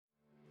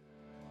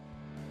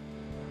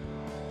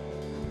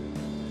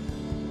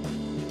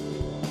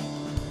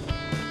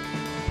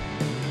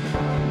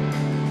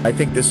I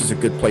think this is a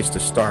good place to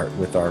start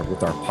with our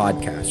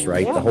podcast,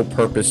 right? Yeah. The whole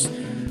purpose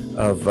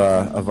of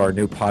our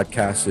new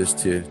podcast is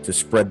to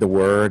spread the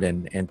word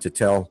and to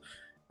tell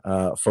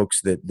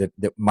folks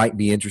that might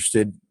be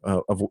interested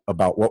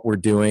about what we're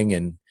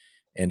doing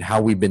and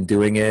how we've been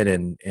doing it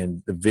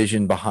and the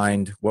vision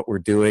behind what we're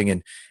doing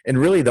and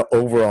really the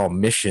overall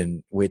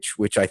mission,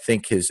 which I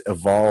think has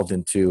evolved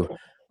into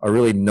a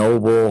really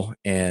noble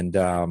and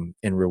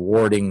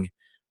rewarding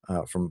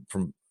from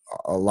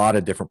a lot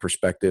of different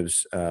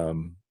perspectives.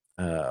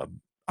 Uh,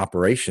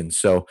 Operations.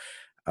 So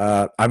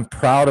I'm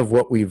proud of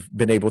what we've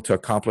been able to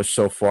accomplish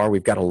so far.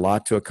 We've got a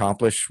lot to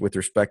accomplish with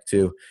respect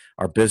to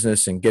our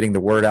business and getting the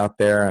word out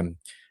there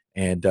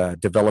and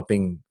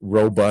developing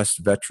robust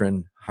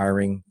veteran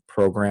hiring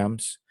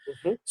programs.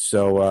 Mhm.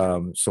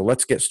 So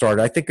let's get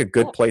started. I think a Yeah.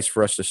 good place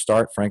for us to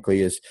start,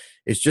 frankly, is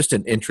just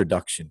an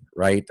introduction,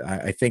 right?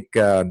 I think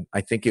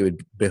it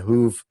would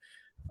behoove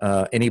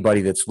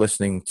anybody that's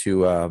listening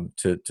to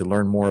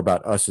learn more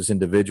about us as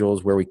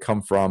individuals, where we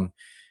come from,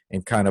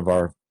 and kind of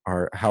our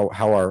how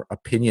our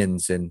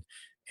opinions and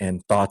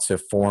thoughts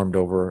have formed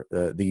over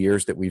the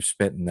years that we've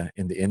spent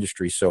in the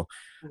industry. So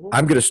Mhm.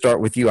 I'm going to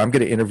start with you. I'm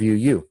going to interview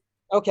you,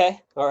 Okay.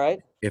 All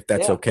right. if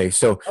that's Yeah. okay.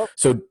 So Oh,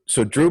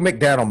 so Drew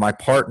McDaniel, my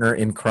partner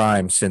in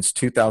crime since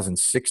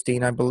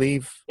 2016, I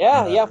believe.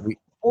 yeah. Yeah. We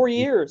 4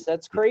 years.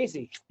 That's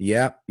crazy.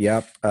 Yeah,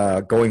 yeah.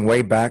 Going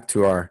way back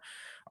to our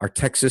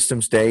tech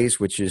systems days,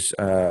 which is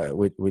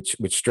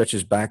which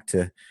stretches back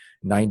to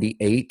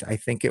 '98, I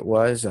think it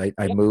was. I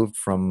Yeah. moved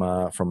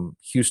from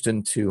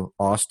Houston to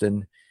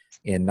Austin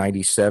in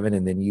 '97,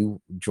 and then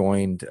you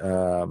joined.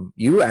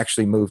 You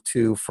actually moved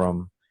too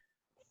from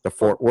the From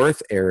Fort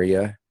Worth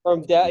area.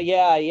 yeah.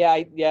 Yeah.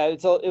 Yeah.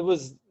 It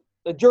was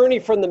a journey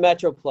from the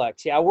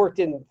Metroplex. Yeah. I worked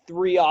in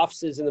 3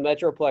 offices in the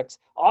Metroplex.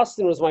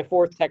 Austin was my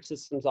fourth tech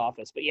systems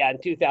office. But yeah,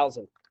 in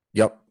 2000.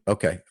 Yep.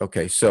 Okay.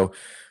 Okay. So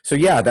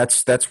yeah,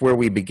 that's where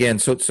we begin.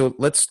 So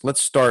let's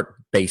start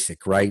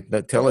basic, right?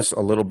 Tell Mhm. us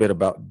a little bit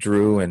about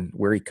Drew and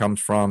where he comes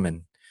from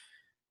and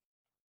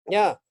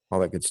Yeah.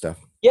 all that good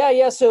stuff. Yeah,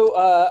 yeah. So,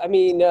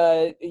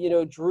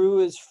 Drew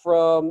is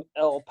from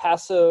El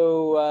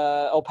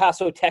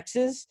Paso,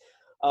 Texas,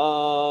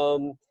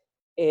 um,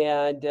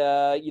 and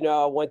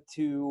I went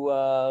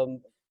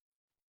to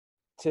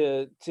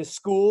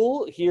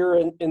school here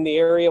in the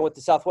area. Went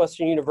to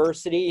Southwestern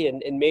University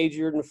and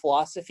majored in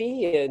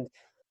philosophy. And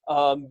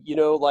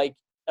like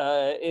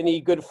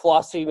any good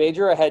philosophy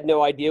major, I had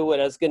no idea what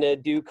I was going to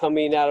do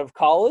coming out of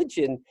college,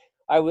 and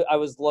I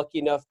was lucky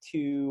enough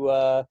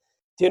to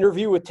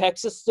interview with Tech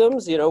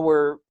Systems,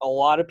 where a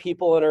lot of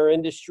people in our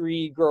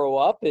industry grow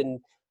up, and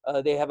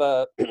they have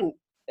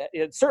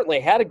it certainly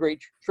had a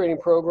great training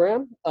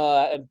program.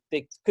 And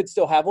they could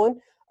still have one.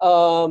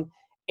 Um,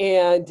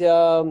 and,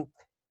 um,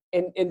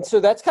 and so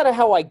that's kind of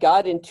how I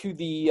got into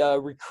the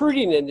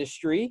recruiting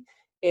industry.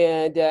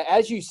 And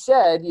as you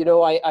said,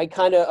 I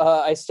kind of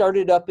I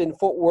started up in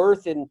Fort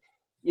Worth, and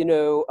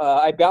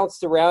I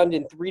bounced around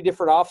in 3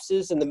 different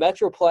offices in the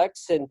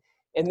Metroplex, and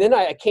then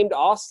I came to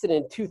Austin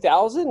in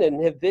 2000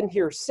 and have been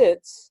here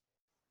since.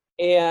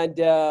 And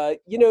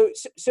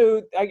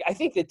so I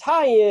think the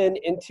tie-in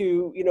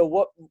into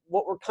what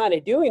we're kind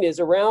of doing is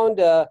around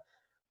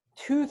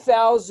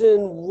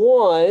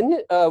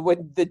 2001,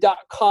 when the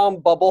dot-com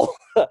bubble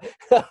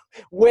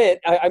went.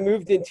 I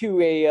moved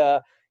into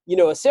a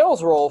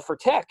sales role for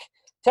tech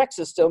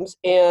systems,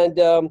 and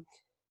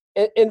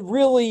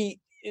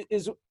really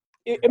is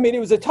I mean, it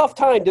was a tough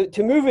time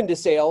to move into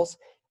sales,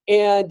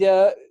 and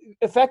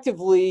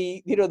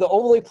effectively, the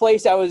only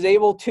place I was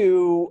able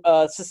to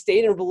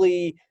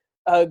sustainably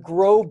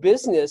grow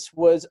business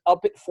was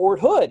up at Fort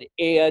Hood.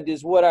 And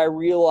is what I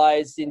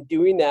realized in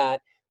doing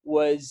that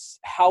was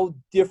how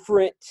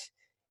different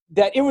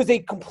that it was. A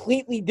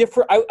completely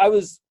different. I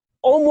was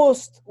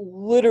almost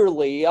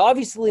literally,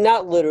 obviously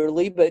not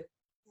literally, but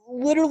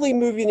literally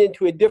moving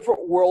into a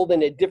different world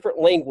and a different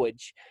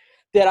language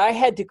that I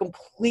had to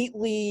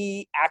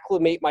completely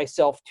acclimate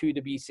myself to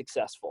be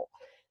successful.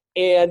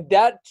 And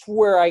that's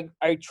where I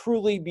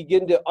truly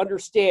begin to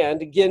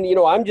understand, again,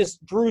 I'm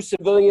just Drew,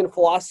 civilian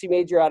philosophy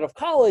major out of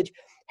college,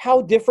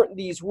 how different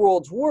these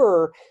worlds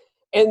were.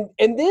 And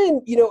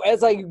then,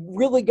 as I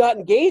really got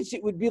engaged,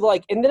 it would be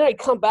like, and then I'd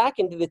come back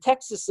into the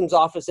tech systems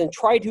office and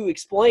try to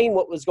explain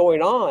what was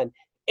going on.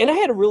 And I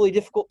had a really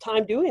difficult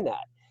time doing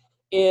that.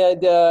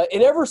 And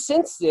ever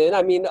since then,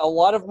 I mean, a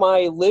lot of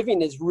my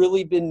living has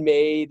really been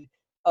made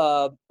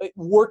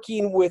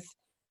working with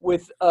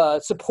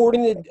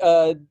supporting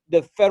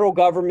the federal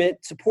government,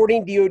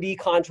 supporting DoD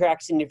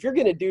contracts. And if you're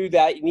going to do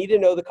that, you need to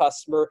know the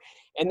customer,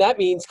 and that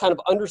means kind of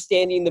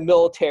understanding the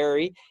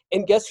military.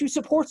 And guess who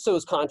supports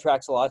those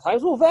contracts a lot of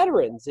times? Well,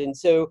 veterans. And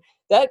so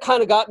that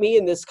kind of got me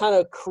in this kind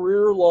of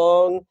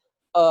career-long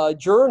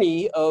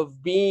journey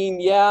of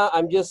being,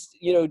 I'm just,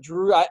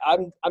 Drew.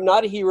 I'm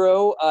not a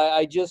hero.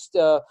 I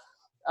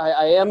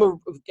am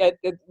at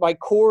my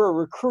core a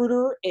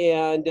recruiter,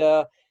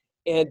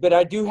 but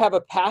I do have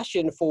a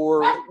passion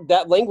for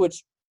that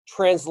language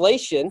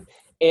translation,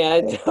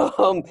 and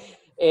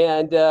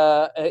and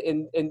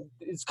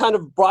it's kind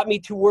of brought me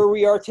to where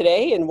we are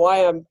today, and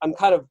why I'm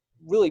kind of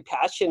really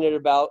passionate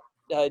about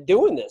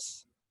doing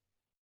this.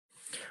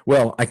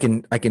 Well, I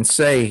can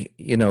say,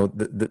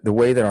 the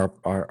way that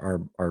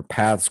our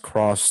paths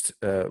crossed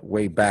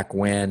way back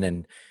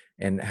when,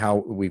 and how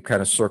we've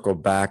kind of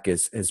circled back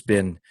has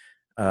been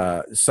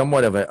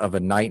somewhat of a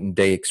night and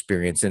day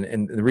experience.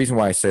 And the reason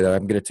why I say that,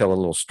 I'm going to tell a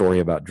little story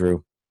about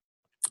Drew.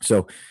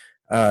 So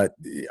uh,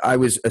 I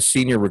was a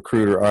senior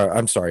recruiter.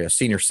 A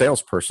senior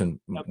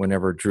salesperson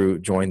whenever Drew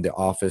joined the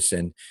office,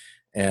 and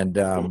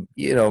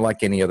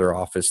like any other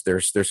office,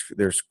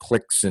 there's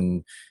cliques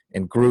and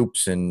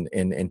groups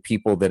and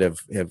people that have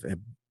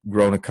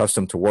grown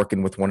accustomed to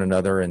working with one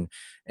another, and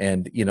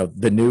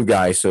the new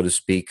guy, so to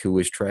speak, who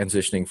is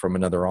transitioning from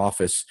another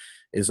office,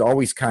 is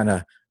always kind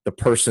of the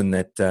person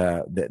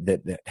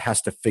that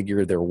has to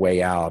figure their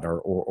way out,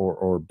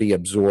 or be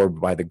absorbed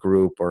by the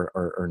group,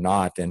 or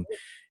not.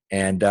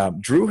 And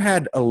Drew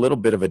had a little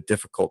bit of a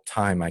difficult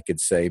time, I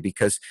could say,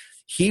 because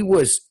he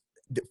was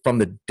from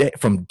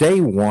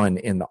day one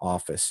in the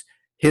office,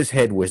 his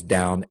head was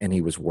down and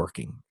he was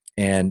working.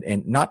 And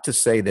not to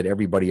say that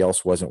everybody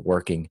else wasn't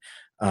working,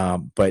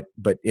 but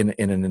in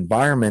an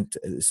environment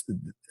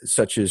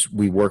such as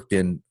we worked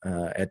in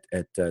at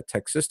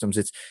Tech Systems,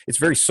 it's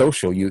very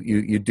social.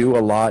 You do a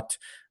lot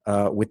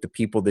with the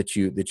people that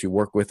you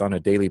work with on a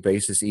daily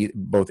basis,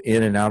 both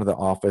in and out of the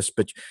office.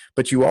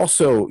 But you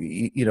also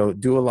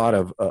do a lot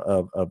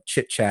of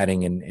chit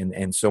chatting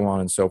and so on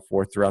and so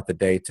forth throughout the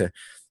day to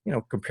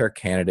compare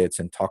candidates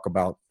and talk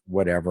about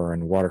whatever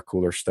and water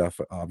cooler stuff,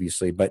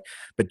 obviously. But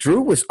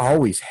Drew was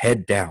always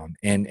head down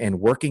and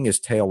working his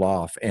tail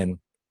off, and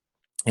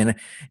it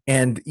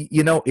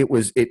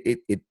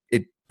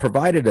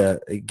provided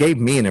it gave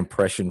me an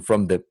impression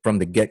from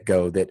the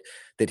get-go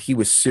that he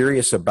was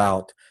serious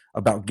about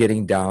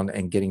getting down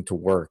and getting to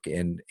work.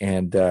 And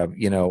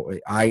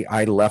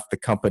I left the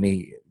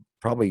company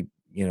probably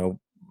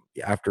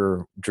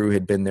after Drew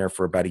had been there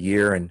for about a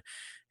year, and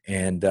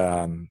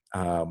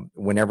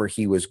whenever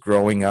he was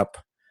growing up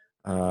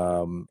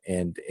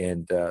and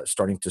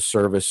starting to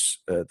service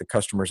the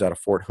customers out of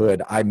Fort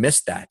Hood, I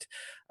missed that.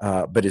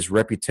 But his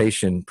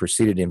reputation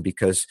preceded him,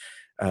 because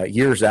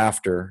years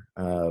after,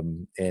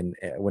 and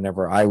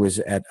whenever I was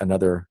at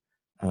another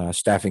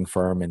staffing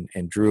firm,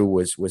 and Drew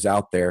was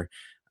out there,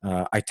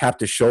 I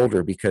tapped his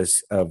shoulder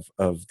because of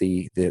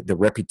the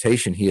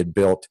reputation he had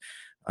built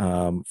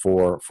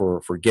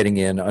for getting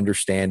in,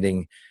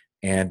 understanding,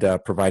 and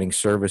providing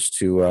service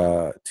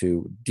to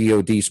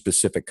DoD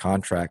specific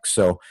contracts.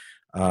 So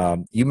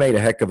you made a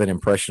heck of an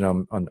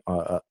impression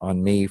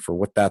on me, for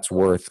what that's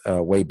worth,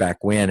 way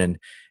back when.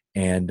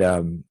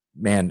 And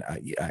man,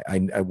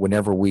 I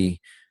whenever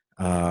we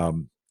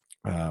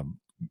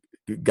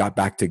got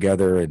back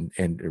together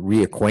and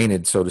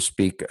reacquainted, so to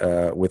speak,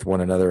 with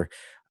one another,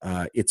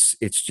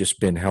 it's just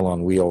been hell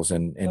on wheels,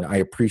 and I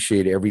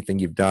appreciate everything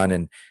you've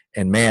done,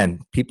 and man,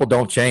 people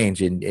don't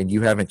change, and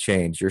you haven't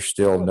changed. You're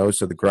still nose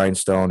to the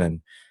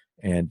grindstone,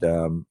 and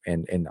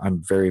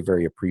I'm very,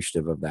 very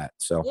appreciative of that.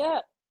 So yeah,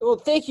 well,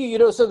 thank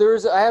you.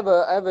 So I have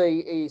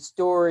a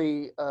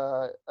story.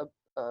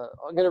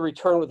 I'm going to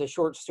return with a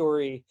short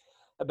story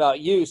about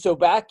you. So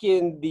back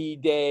in the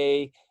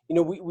day,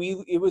 I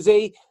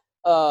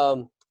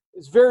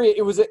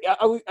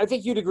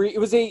think you'd agree. It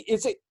was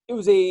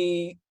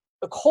a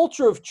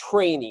culture of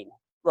training,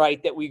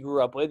 right, that we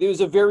grew up with. It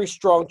was a very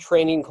strong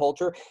training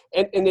culture,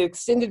 and it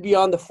extended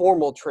beyond the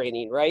formal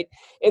training, right?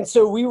 And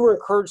so we were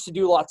encouraged to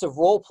do lots of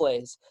role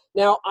plays.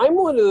 Now, I'm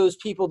one of those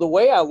people, the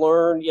way I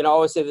learn, I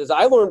always say this,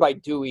 I learn by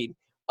doing.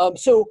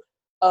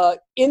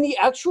 In the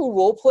actual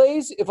role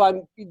plays, if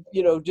I'm,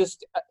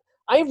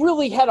 I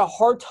really had a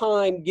hard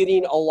time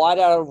getting a lot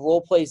out of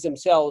role plays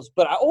themselves,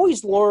 but I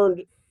always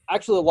learned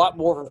actually a lot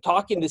more from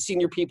talking to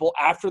senior people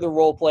after the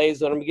role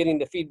plays when I'm getting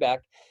the feedback.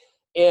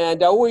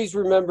 And I always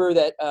remember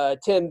that,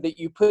 Tim, that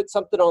you put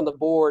something on the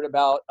board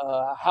about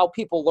how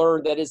people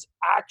learn that is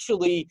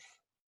actually,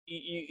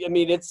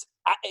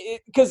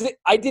 because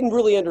I didn't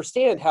really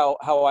understand how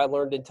I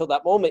learned until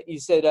that moment. You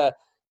said,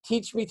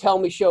 teach me, tell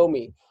me, show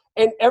me.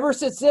 And ever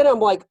since then,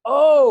 I'm like,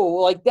 oh,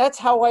 like that's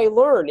how I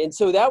learn. And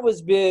so that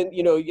was been,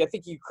 I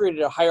think you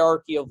created a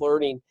hierarchy of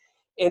learning.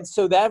 And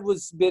so that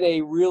was been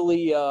a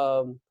really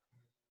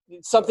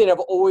something I've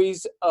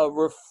always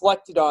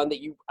reflected on that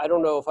I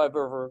don't know if I've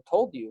ever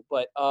told you,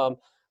 but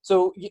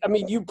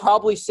you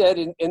probably said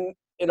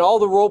in all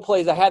the role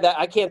plays I had, that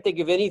I can't think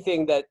of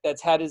anything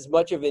that's had as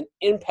much of an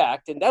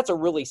impact. And that's a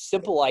really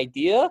simple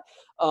idea.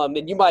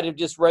 And you might have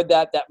just read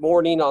that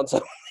morning on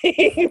something,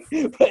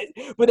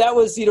 but that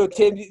was,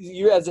 Tim,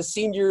 you as a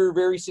senior,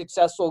 very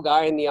successful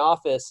guy in the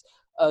office,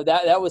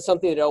 that was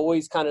something that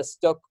always kind of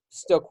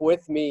stuck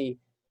with me.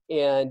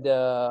 And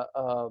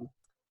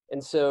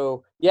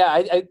so,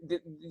 yeah,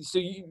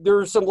 there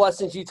are some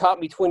lessons you taught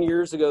me 20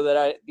 years ago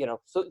that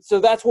so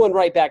that's one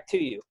right back to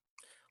you.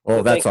 Well,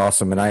 So that's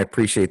awesome, and I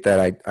appreciate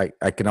that.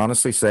 I can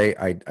honestly say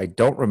I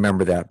don't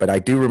remember that, but I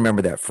do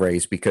remember that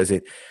phrase because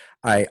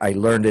I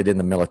learned it in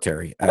the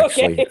military,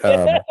 actually.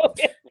 Okay.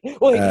 Okay.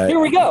 Well, here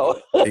we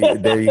go.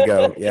 There you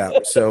go. Yeah.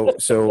 So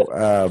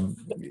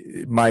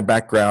my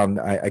background,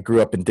 I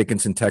grew up in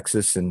Dickinson,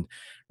 Texas, and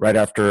right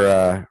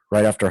after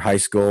high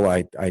school,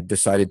 I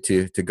decided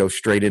to go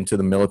straight into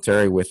the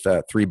military with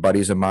three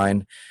buddies of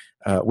mine,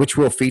 which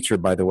we'll feature,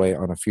 by the way,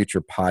 on a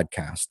future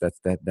podcast.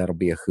 That'll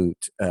be a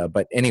hoot.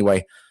 But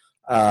anyway,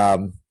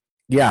 um,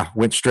 yeah,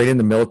 went straight in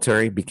the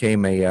military.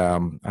 Became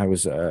I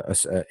was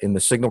in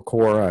the Signal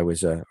Corps. I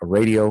was a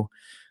radio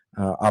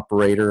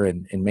operator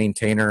and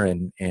maintainer,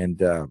 and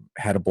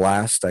had a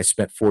blast. I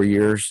spent 4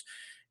 years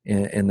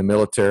in the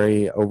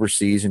military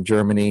overseas in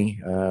Germany.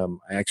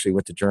 I actually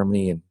went to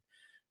Germany and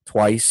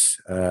twice,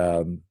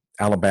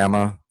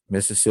 Alabama,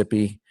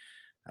 Mississippi.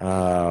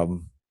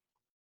 Um,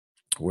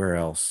 where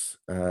else?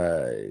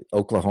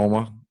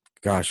 Oklahoma.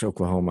 Gosh,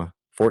 Oklahoma.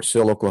 Fort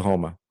Sill,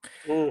 Oklahoma,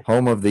 Mm.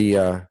 home of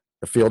the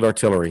field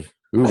artillery.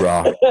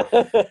 Hoorah!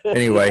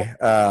 Anyway,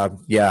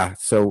 yeah.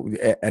 So,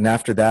 and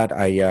after that,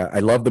 I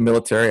loved the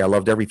military. I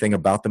loved everything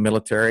about the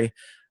military,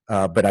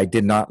 but I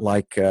did not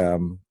like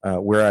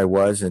where I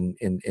was in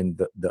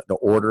the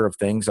order of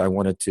things. I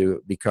wanted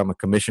to become a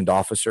commissioned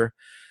officer.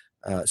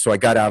 So I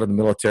got out of the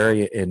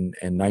military in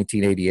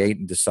 1988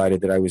 and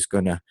decided that I was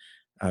going to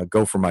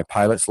go for my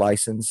pilot's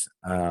license.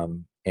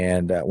 And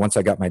once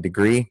I got my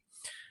degree,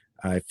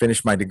 I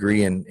finished my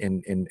degree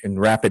in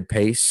rapid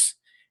pace,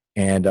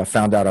 and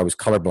found out I was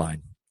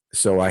colorblind.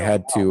 So I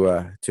had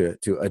to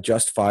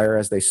adjust fire,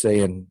 as they say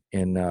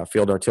in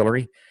field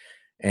artillery,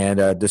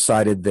 and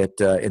decided that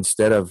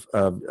instead of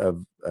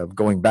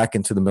going back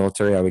into the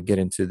military, I would get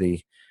into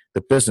the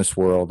business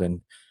world,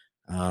 and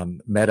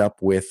met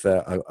up with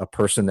a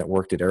person that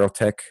worked at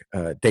Aerotech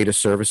Data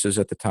Services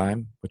at the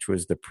time, which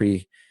was the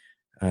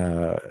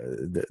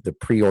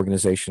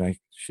pre-organization, I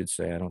should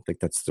say. I don't think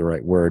that's the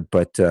right word,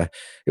 but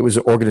it was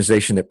an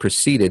organization that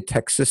preceded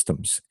Tech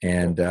Systems,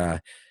 and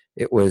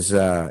it was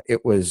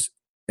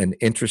an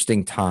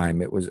interesting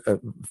time. It was a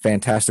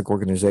fantastic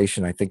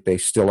organization. I think they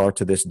still are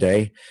to this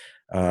day.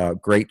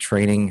 Great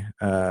training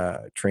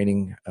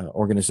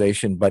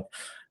organization, but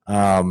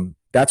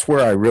that's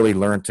where I really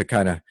learned to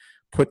kind of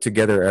put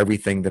together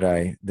everything that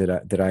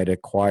I'd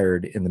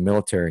acquired in the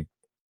military.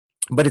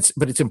 But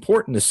it's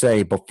important to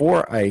say,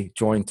 before I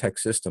joined Tech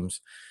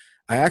Systems,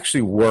 I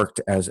actually worked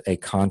as a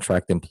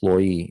contract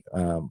employee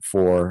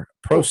for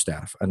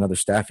ProStaff, another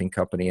staffing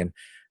company, and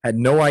had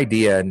no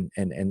idea. And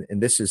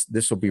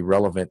this will be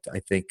relevant, I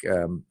think,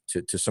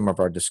 to some of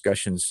our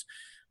discussions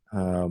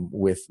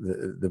with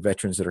the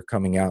veterans that are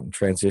coming out and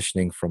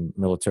transitioning from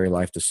military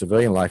life to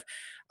civilian life.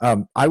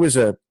 I was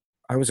a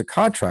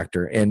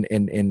contractor,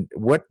 and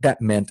what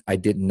that meant, I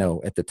didn't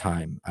know at the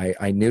time.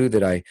 I knew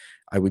that I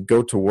would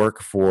go to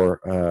work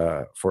for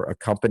a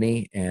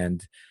company,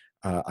 and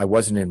I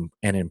wasn't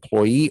an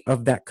employee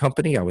of that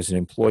company. I was an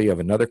employee of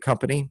another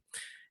company,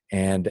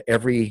 and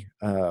every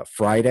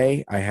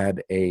Friday I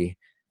had a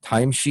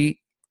timesheet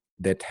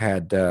that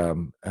had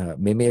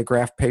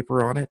mimeograph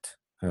paper on it,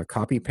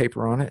 copy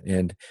paper on it,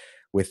 and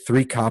with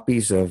 3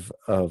 copies of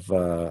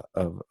a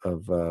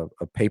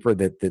paper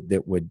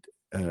that would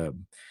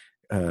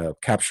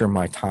capture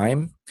my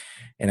time.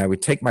 And I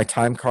would take my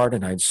time card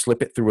and I'd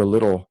slip it through a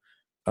little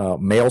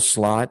mail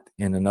slot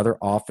in another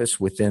office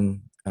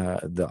within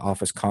the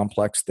office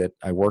complex that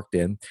I worked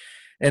in.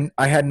 And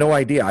I had no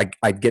idea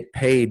I'd get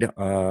paid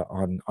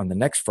on the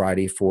next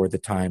Friday for the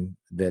time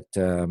that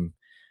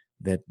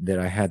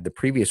I had the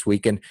previous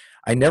week. And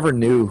I never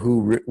knew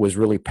who was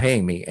really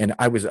paying me. And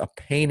I was a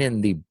pain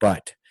in the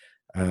butt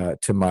to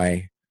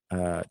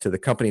the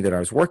company that I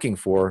was working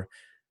for,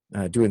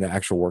 doing the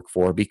actual work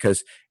for,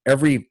 because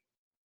every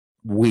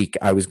week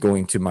I was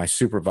going to my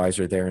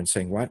supervisor there and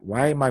saying,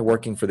 why am I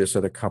working for this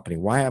other company?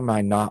 Why am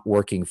I not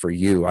working for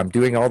you? I'm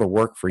doing all the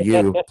work for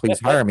you. Please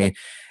hire me.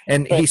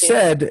 And he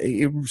said,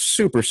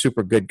 super,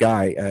 super good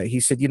guy. He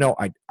said,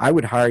 I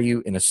would hire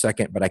you in a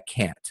second, but I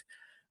can't.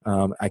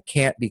 I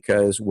can't,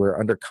 because we're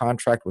under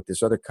contract with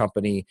this other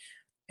company,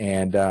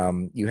 and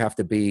you have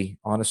to be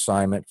on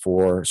assignment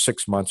for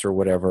 6 months or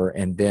whatever,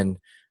 and then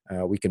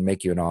we can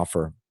make you an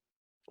offer.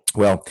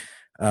 Well,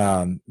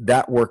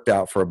 that worked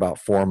out for about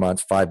 4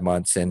 months, 5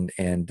 months, and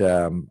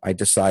I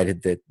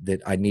decided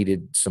that I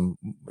needed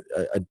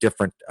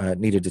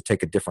needed to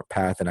take a different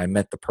path, and I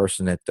met the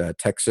person at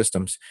Tech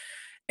Systems,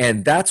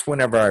 and that's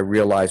whenever I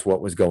realized what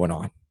was going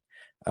on.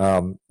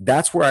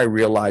 That's where I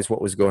realized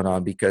what was going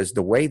on, because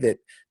the way that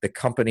the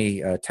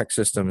company Tech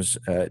Systems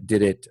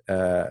did it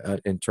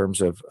in terms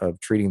of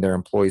treating their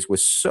employees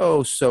was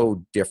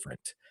so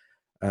different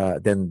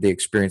than the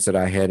experience that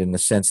I had, in the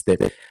sense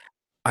that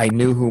I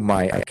knew who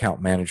my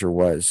account manager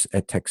was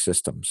at Tech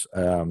Systems.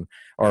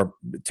 Or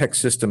Tech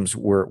Systems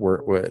were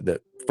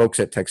the folks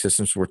at Tech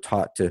Systems were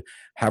taught to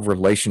have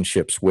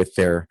relationships with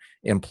their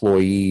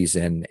employees,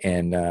 and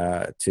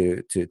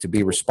to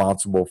be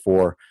responsible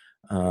for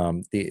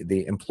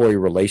the employee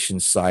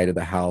relations side of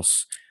the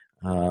house,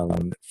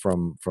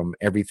 from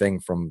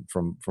everything from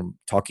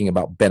talking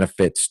about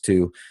benefits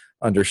to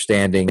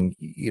understanding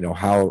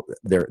how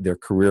their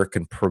career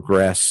can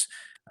progress,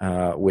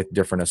 with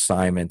different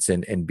assignments,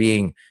 and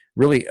being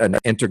really an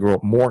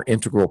more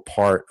integral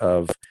part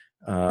of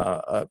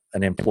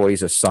an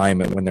employee's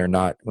assignment when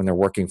they're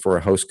working for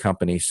a host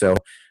company. So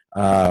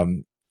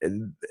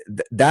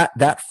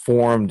that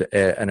formed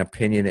an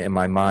opinion in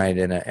my mind,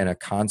 and a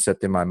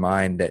concept in my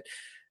mind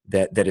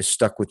that has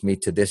stuck with me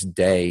to this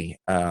day,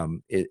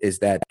 is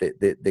that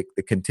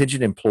the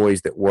contingent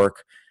employees that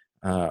work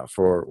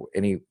for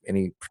any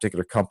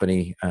particular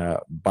company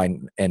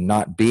and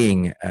not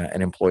being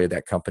an employee of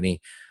that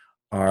company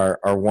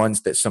are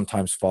ones that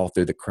sometimes fall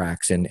through the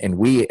cracks. And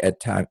we at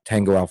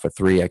Tango Alpha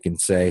 3, I can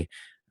say,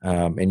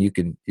 and you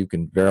can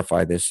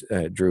verify this,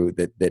 Drew,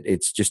 that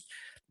it's just,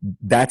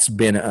 that's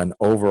been an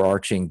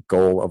overarching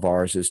goal of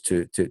ours, is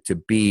to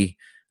be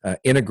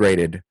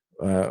integrated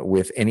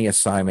with any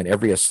assignment,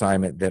 every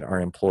assignment that our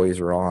employees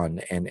are on,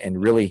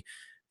 and really,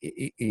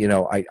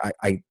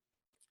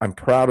 I'm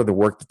proud of the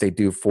work that they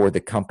do for the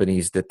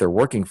companies that they're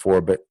working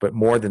for, but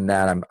more than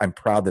that, I'm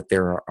proud that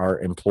they're our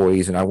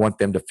employees, and I want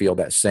them to feel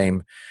that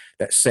same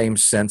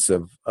sense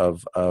of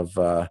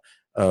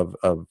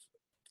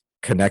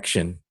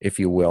connection, if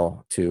you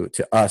will, to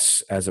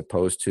us, as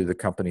opposed to the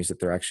companies that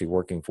they're actually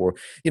working for.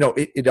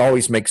 It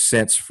always makes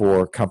sense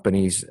for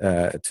companies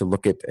to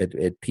look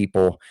at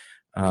people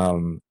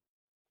from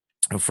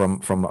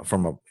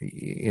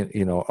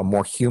a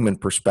more human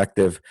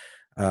perspective.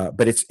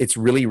 But it's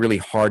really, really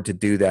hard to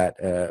do that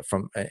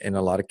in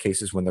a lot of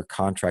cases when they're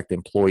contract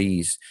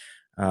employees,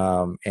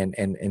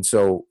 and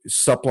so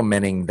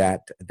supplementing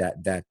that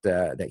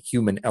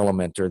human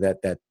element, or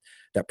that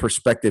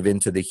perspective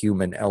into the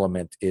human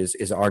element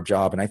is our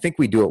job, and I think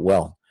we do it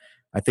well.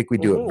 I think we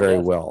do it very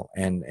well,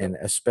 and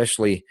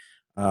especially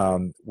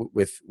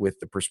with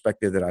the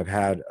perspective that I've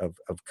had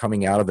of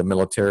coming out of the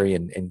military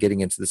and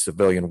getting into the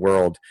civilian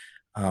world.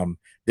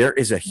 There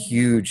is a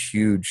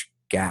huge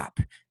gap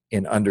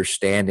in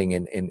understanding,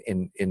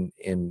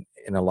 in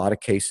a lot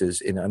of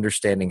cases, in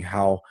understanding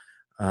how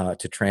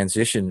to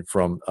transition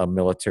from a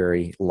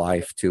military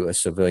life to a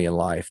civilian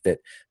life. That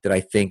I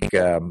think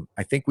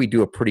we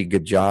do a pretty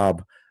good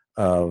job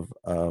of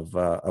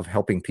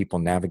helping people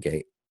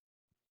navigate.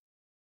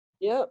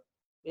 Yeah,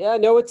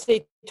 no, it's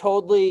a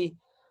totally.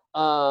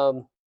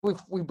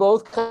 We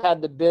both kind of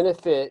had the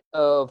benefit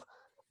of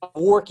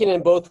working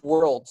in both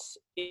worlds,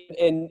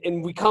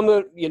 and we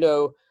come,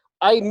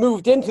 I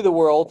moved into the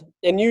world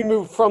and you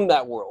moved from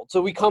that world.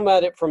 So we come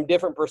at it from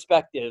different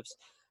perspectives.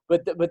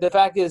 But the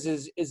fact is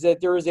that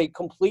there is a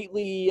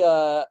completely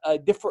a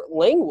different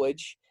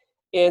language.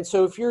 And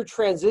so if you're a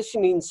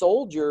transitioning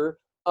soldier,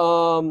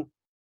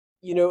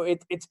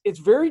 it's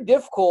very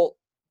difficult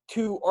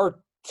to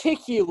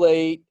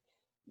articulate,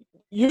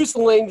 use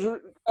the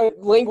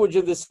language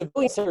of the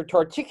civilian sector to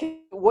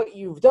articulate what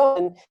you've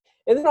done.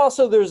 And then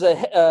also there's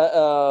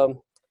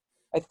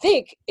I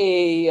think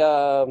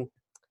a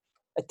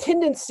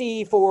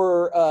tendency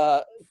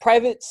for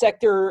private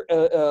sector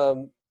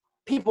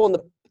people in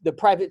the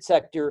private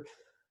sector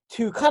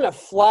to kind of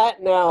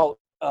flatten out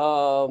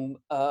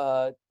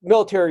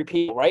military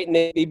people, right? And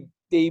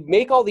they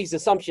make all these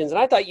assumptions. And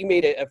I thought you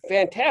made a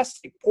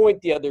fantastic point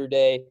the other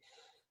day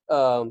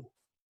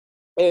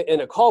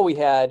in a call we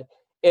had,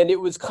 and it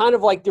was kind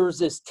of like there was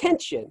this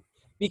tension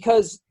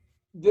because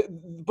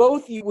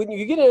when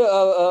you get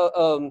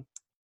a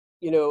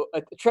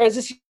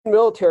transition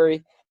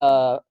military.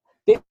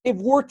 They've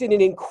worked in an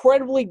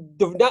incredibly,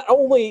 not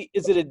only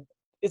is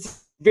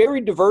it's very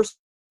diverse,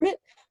 but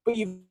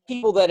you've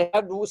people that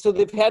so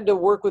they've had to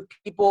work with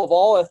people of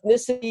all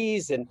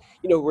ethnicities and,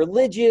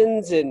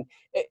 religions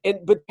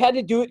but had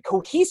to do it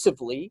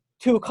cohesively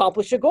to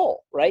accomplish a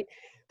goal, right?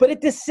 But at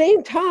the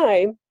same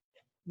time,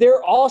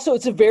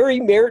 it's a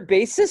very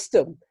merit-based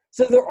system.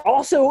 So they're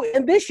also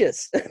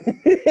ambitious, and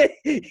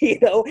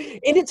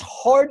it's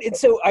hard. And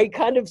so I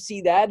kind of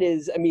see that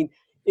as,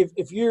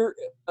 if you're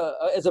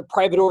as a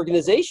private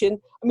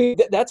organization,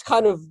 that's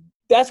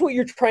what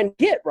you're trying to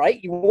get, right?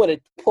 You want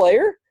a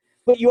player,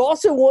 but you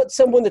also want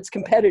someone that's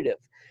competitive.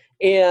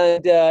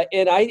 And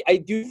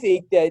I do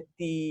think that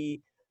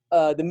the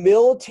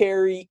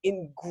military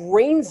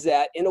ingrains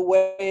that in a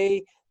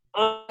way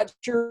I'm not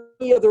sure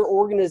any other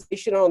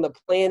organization on the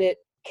planet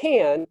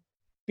can,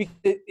 because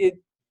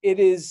it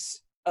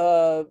is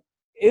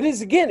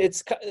again,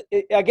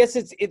 I guess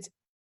it's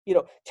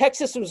tech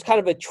systems is kind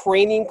of a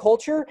training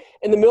culture,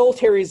 and the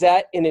military is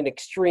that in an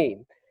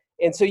extreme.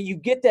 And so you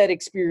get that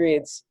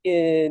experience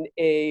in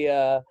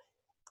a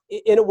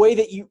way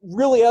that you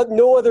really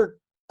no other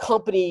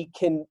company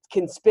can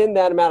spend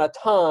that amount of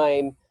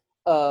time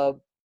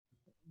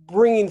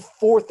bringing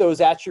forth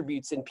those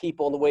attributes in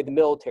people in the way the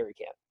military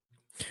can.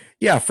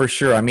 Yeah, for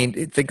sure.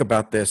 Think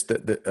about this: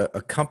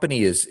 a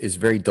company is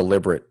very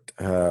deliberate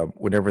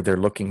whenever they're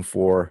looking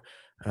for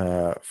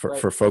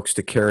folks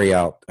to carry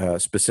out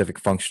specific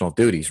functional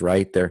duties.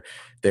 Right? They're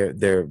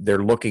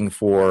looking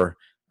for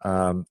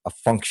a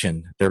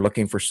function. They're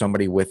looking for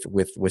somebody with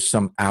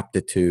some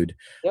aptitude.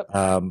 Yep.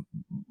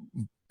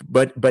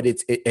 But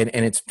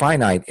it's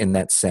finite in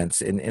that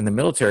sense. In the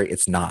military,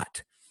 it's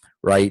not.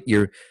 Right?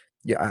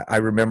 Yeah, I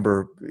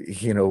remember,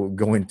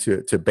 going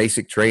to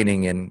basic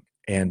training,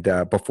 and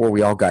before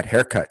we all got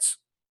haircuts,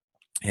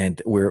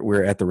 and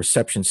we're at the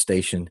reception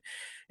station,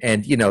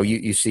 and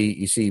you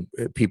see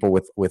people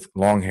with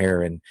long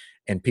hair, and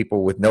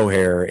people with no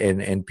hair,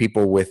 and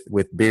people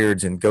with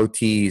beards and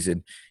goatees,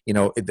 and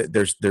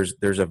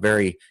there's a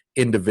very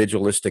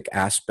individualistic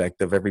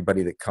aspect of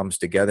everybody that comes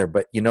together.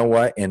 But you know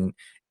what? In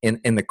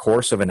the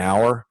course of an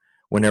hour,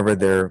 whenever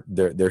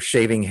they're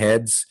shaving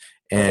heads,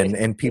 Right.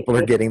 and people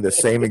are getting the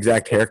same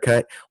exact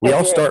haircut, we That's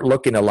all right. start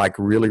looking alike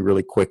really,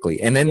 really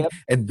quickly. And then Yep.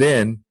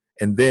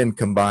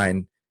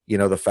 combine,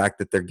 the fact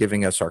that they're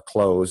giving us our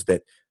clothes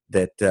that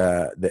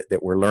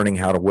we're learning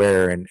how to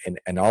wear, and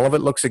all of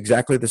it looks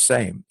exactly the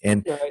same.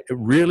 And Right.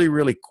 really,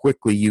 really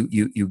quickly,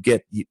 you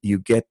get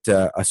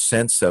a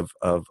sense of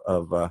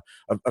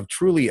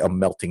truly a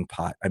melting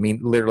pot. I mean,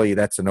 literally,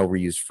 that's an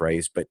overused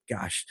phrase, but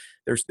gosh,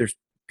 there's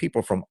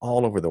people from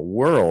all over the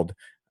world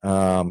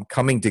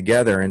coming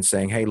together and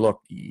saying, "Hey,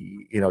 look,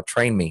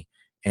 train me."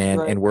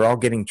 and Right. and we're all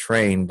getting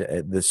trained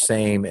the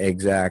same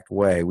exact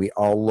way. We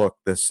all look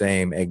the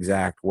same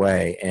exact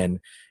way, and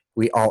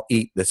we all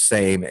eat the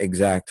same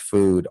exact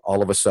food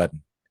all of a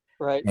sudden.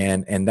 Right.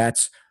 And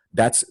that's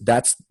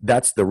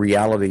the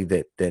reality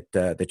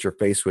that you're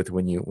faced with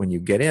when you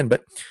get in.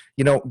 But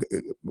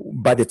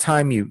by the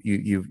time you've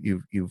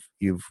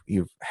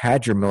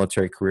had your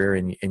military career,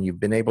 and you've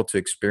been able to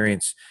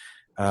experience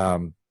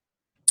um,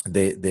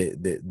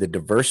 the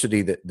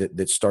diversity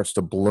that starts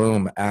to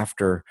bloom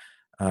after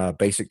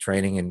basic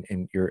training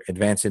and your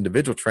advanced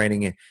individual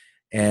training,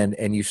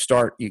 and you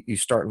start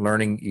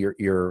learning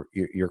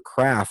your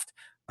craft.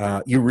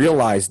 You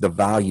realize the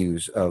value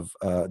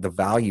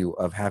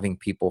of having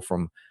people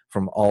from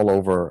all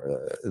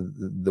over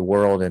the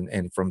world,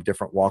 and from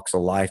different walks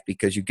of life,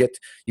 because you get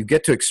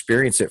to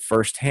experience it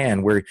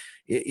firsthand. Where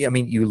I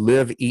mean, you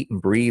live, eat,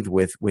 and breathe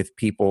with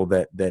people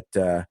that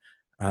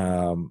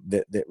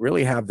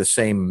really have the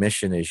same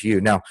mission as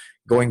you. Now,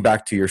 going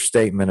back to your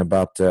statement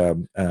about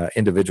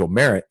individual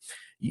merit,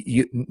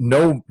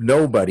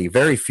 nobody,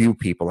 very few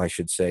people, I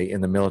should say,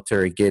 in the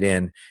military get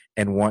in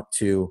and want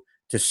to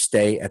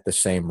stay at the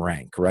same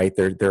rank. Right?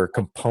 There are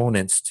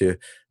components to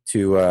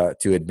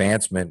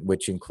advancement,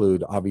 which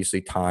include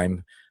obviously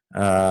time,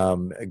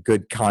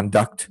 good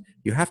conduct.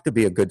 You have to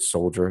be a good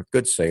soldier,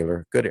 good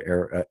sailor, good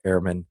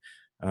airman,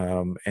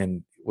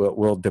 and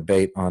we'll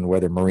debate on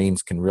whether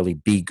Marines can really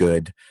be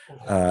good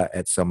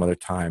at some other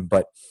time,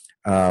 but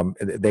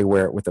they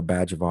wear it with a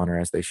badge of honor,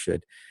 as they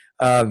should.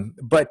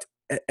 But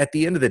at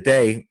the end of the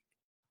day,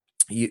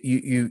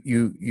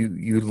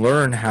 you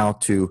learn how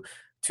to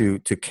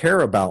care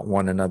about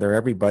one another,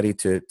 everybody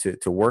to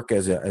work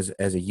as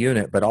a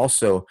unit, but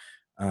also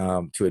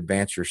to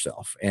advance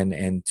yourself,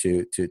 and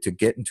to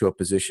get into a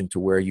position to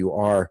where you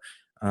are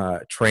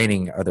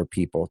training other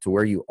people, to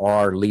where you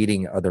are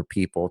leading other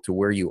people, to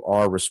where you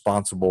are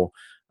responsible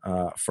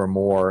for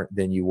more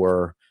than you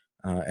were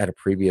at a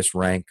previous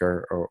rank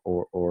or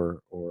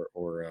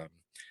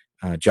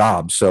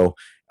job. So,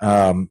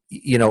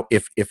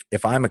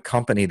 if I'm a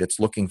company that's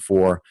looking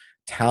for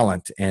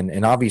talent,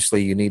 and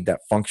obviously you need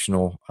that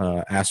functional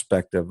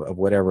aspect of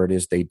whatever it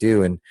is they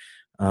do, and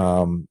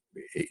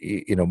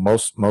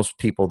most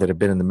people that have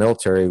been in the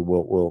military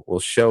will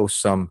show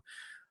some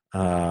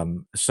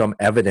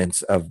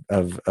evidence of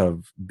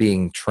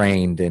being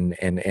trained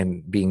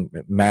and being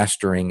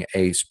mastering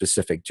a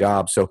specific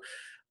job. So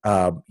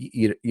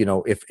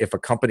if a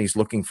company's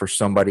looking for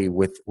somebody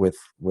with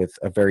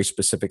a very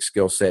specific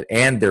skill set,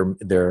 and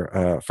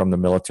they're from the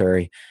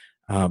military,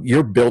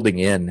 you're building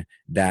in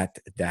that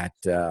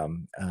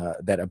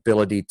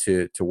ability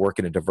to work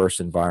in a diverse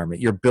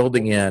environment. You're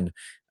building in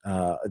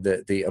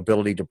the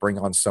ability to bring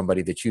on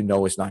somebody that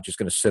is not just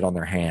going to sit on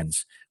their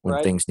hands when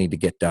Right. things need to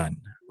get done,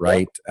 Yep.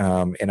 right?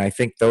 And I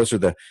think those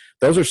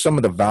are some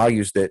of the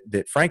values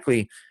that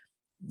frankly,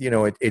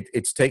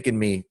 it's taken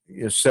me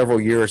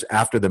several years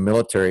after the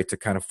military to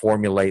kind of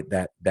formulate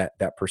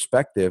that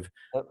perspective.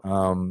 Yep.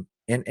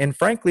 And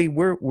frankly,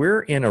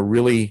 we're in a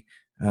really,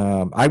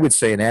 I would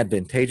say, an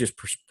advantageous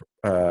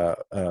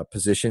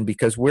position,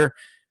 because we're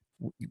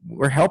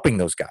helping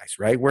those guys,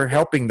 right? We're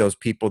helping those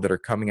people that are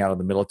coming out of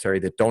the military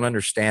that don't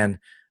understand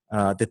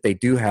that they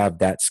do have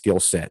That's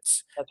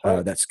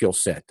right. that skill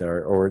set,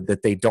 or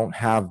that they don't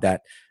have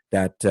that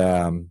that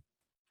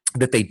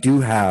they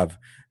do have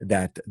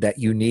that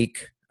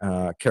unique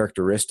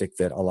characteristic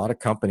that a lot of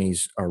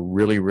companies are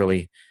really,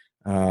 really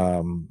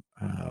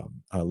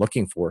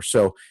looking for.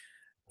 So,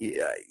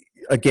 yeah,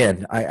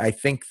 again, I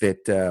think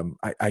that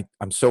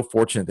I'm so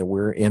fortunate that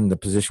we're in the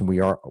position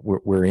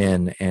we're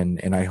in,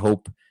 and I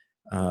hope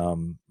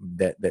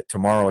that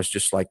tomorrow is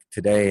just like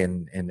today,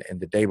 and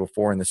the day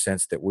before, in the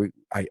sense that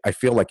I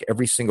feel like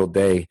every single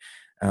day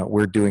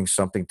we're doing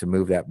something to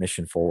move that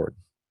mission forward.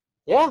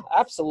 Yeah,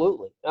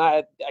 absolutely.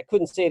 I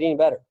couldn't say it any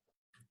better.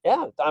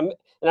 Yeah,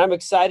 I'm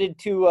excited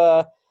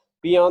to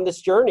be on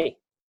this journey.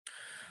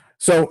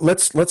 So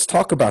let's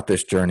talk about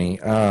this journey.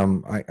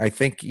 I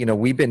think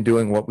we've been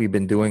doing what we've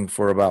been doing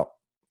for about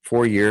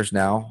 4 years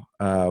now.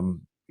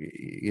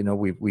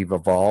 we've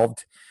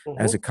evolved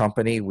as a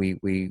company.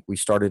 We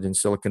started in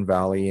Silicon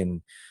Valley,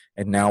 and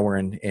now we're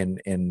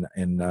in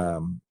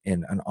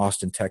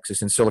Austin,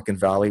 Texas. In Silicon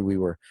Valley, we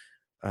were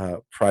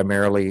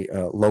primarily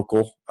a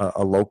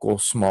local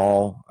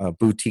small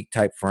boutique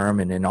type firm,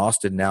 and in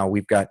Austin now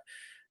we've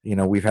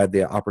had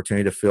the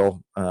opportunity to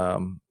fill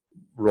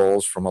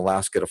roles from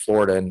Alaska to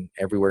Florida and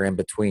everywhere in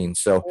between.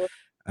 So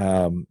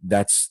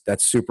that's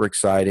super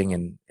exciting,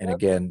 and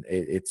again,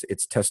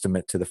 it's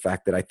testament to the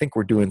fact that I think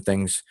we're doing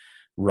things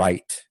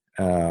right,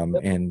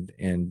 and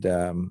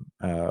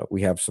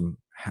we have some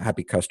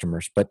happy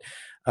customers. But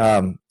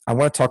I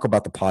want to talk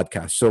about the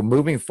podcast. So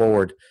moving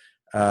forward,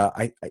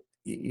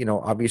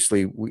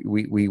 obviously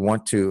we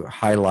want to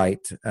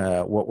highlight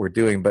what we're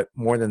doing, but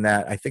more than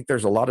that, I think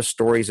there's a lot of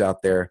stories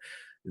out there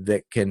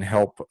that can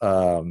help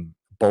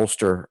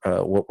bolster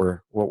what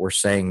we're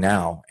saying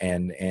now,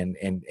 and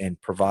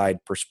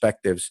provide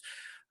perspectives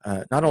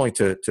not only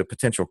to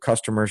potential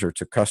customers or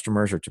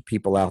to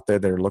people out there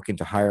that are looking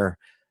to hire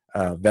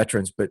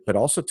veterans, but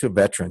also to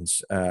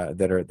veterans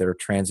that are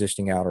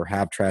transitioning out or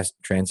have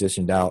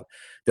transitioned out,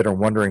 that are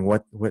wondering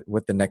what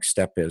the next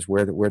step is,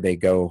 where they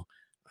go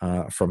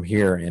from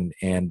here, and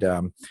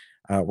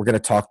we're going to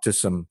talk to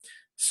some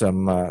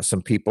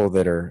people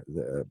that are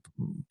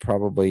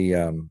probably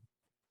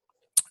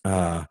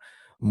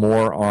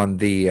more on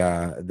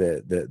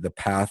the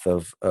path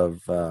of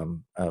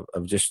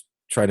just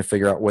trying to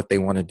figure out what they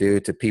want to do,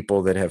 to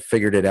people that have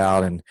figured it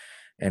out and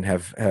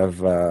have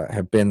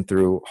been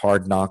through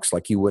hard knocks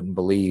like you wouldn't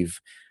believe,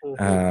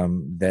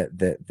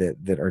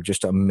 that are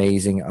just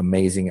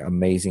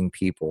amazing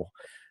people.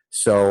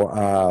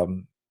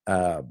 So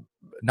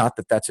not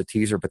that that's a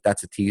teaser, but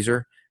that's a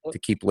teaser to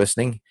keep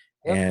listening.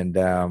 Yep. And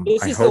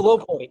this is the low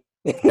point.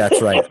 That's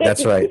right.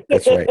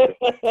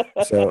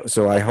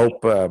 So I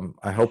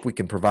hope we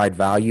can provide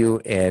value,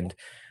 and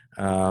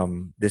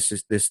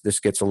this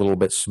gets a little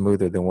bit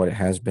smoother than what it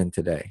has been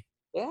today.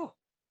 Yeah.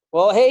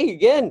 Well, hey,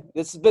 again,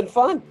 this has been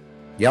fun.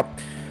 Yep.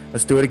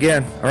 Let's do it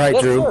again. All right,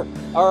 yes, Drew. Sir.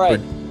 All right.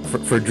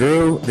 For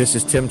Drew, this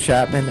is Tim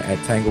Chapman at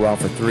Tango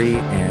Alpha 3,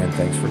 and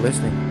thanks for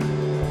listening.